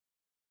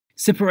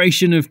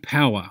Separation of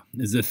Power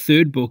is the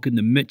third book in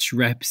the Mitch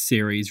Rapp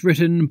series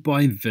written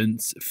by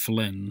Vince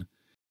Flynn.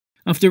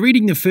 After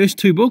reading the first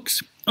two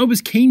books, I was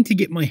keen to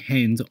get my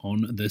hands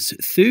on this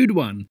third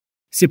one.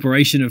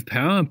 Separation of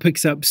Power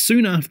picks up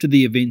soon after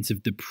the events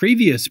of the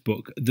previous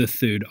book, The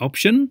Third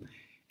Option,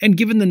 and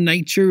given the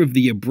nature of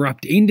the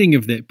abrupt ending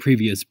of that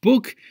previous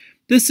book,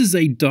 this is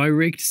a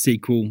direct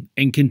sequel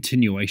and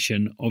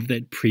continuation of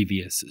that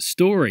previous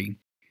story.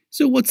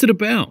 So what's it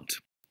about?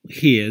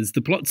 Here's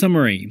the plot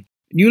summary.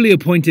 Newly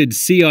appointed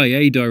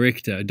CIA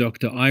Director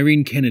Dr.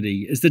 Irene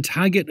Kennedy is the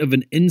target of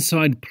an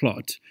inside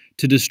plot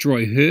to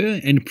destroy her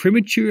and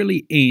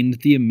prematurely end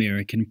the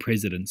American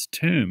president's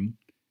term.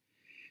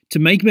 To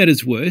make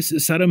matters worse,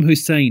 Saddam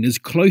Hussein is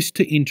close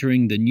to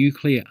entering the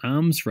nuclear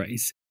arms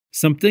race,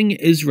 something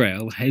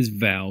Israel has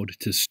vowed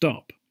to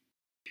stop.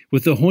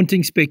 With the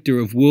haunting spectre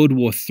of World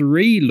War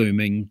III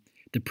looming,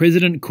 the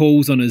president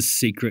calls on his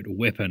secret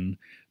weapon,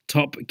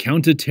 top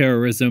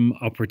counter-terrorism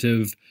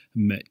operative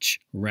Mitch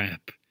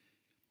Rapp.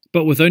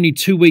 But with only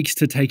 2 weeks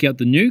to take out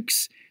the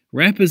nukes,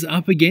 Rapp is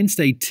up against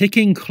a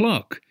ticking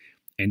clock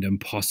and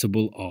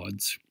impossible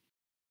odds.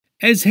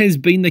 As has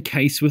been the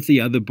case with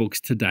the other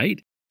books to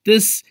date,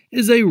 this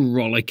is a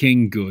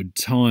rollicking good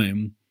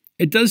time.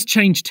 It does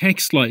change tack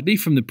slightly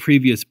from the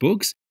previous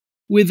books,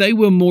 where they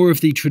were more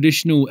of the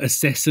traditional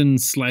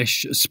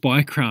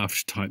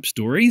assassin/spycraft type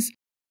stories.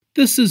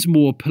 This is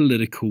more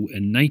political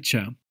in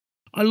nature.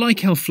 I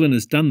like how Flynn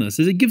has done this,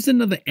 as it gives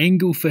another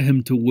angle for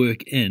him to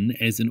work in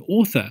as an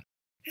author,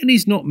 and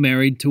he's not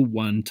married to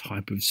one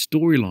type of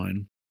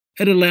storyline.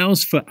 It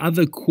allows for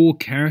other core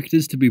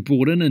characters to be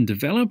brought in and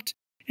developed,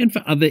 and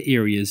for other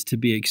areas to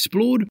be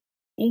explored,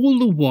 all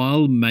the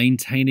while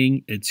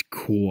maintaining its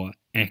core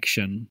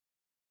action.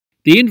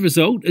 The end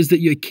result is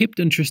that you're kept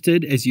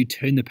interested as you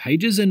turn the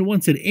pages, and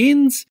once it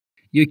ends,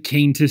 you're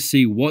keen to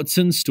see what's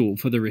in store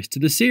for the rest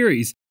of the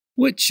series,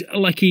 which,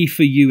 lucky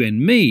for you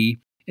and me,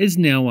 is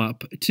now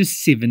up to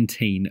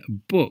 17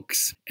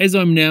 books. As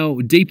I'm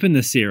now deep in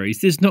the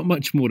series, there's not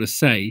much more to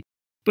say,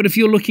 but if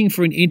you're looking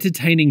for an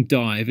entertaining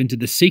dive into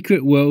the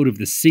secret world of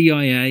the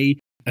CIA,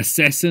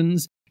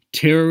 assassins,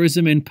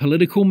 terrorism and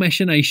political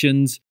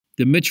machinations,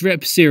 the Mitch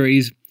Rapp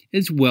series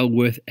is well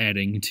worth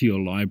adding to your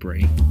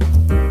library.